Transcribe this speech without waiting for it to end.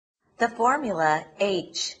The formula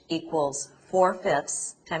H equals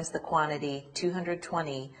 4/5 times the quantity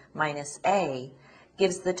 220 minus A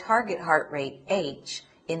gives the target heart rate H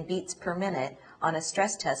in beats per minute on a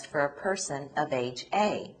stress test for a person of age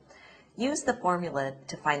A. Use the formula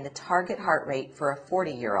to find the target heart rate for a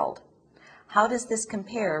 40-year-old. How does this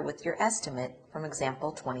compare with your estimate from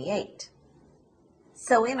example 28?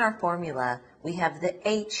 So in our formula, we have the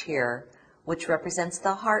H here, which represents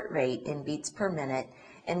the heart rate in beats per minute,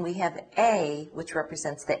 and we have A, which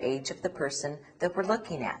represents the age of the person that we're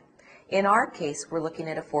looking at. In our case, we're looking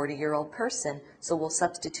at a 40-year-old person, so we'll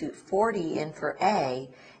substitute 40 in for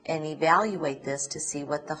A and evaluate this to see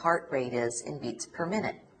what the heart rate is in beats per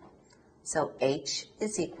minute. So H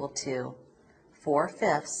is equal to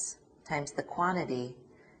 4/5 times the quantity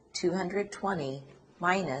 220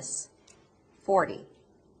 minus 40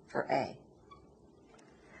 for A.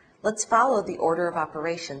 Let's follow the order of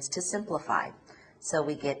operations to simplify. So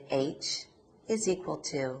we get H is equal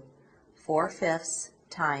to 4/5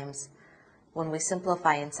 times, when we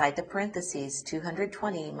simplify inside the parentheses,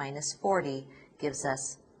 220 minus 40 gives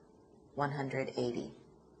us 180.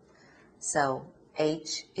 So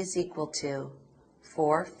H is equal to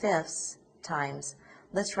 4/5 times,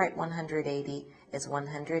 let's write 180 as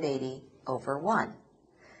 180 over 1.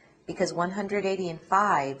 Because 180 and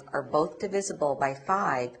 5 are both divisible by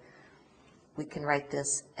 5, we can write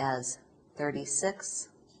this as 36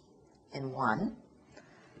 and 1.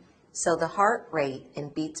 So the heart rate in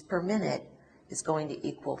beats per minute is going to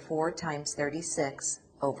equal 4 times 36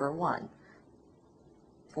 over 1.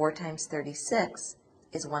 4 times 36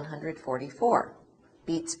 is 144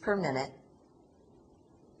 beats per minute.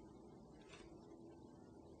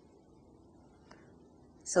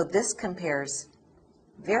 So this compares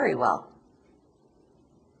very well.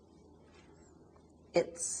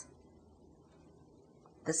 It's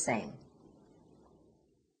the same.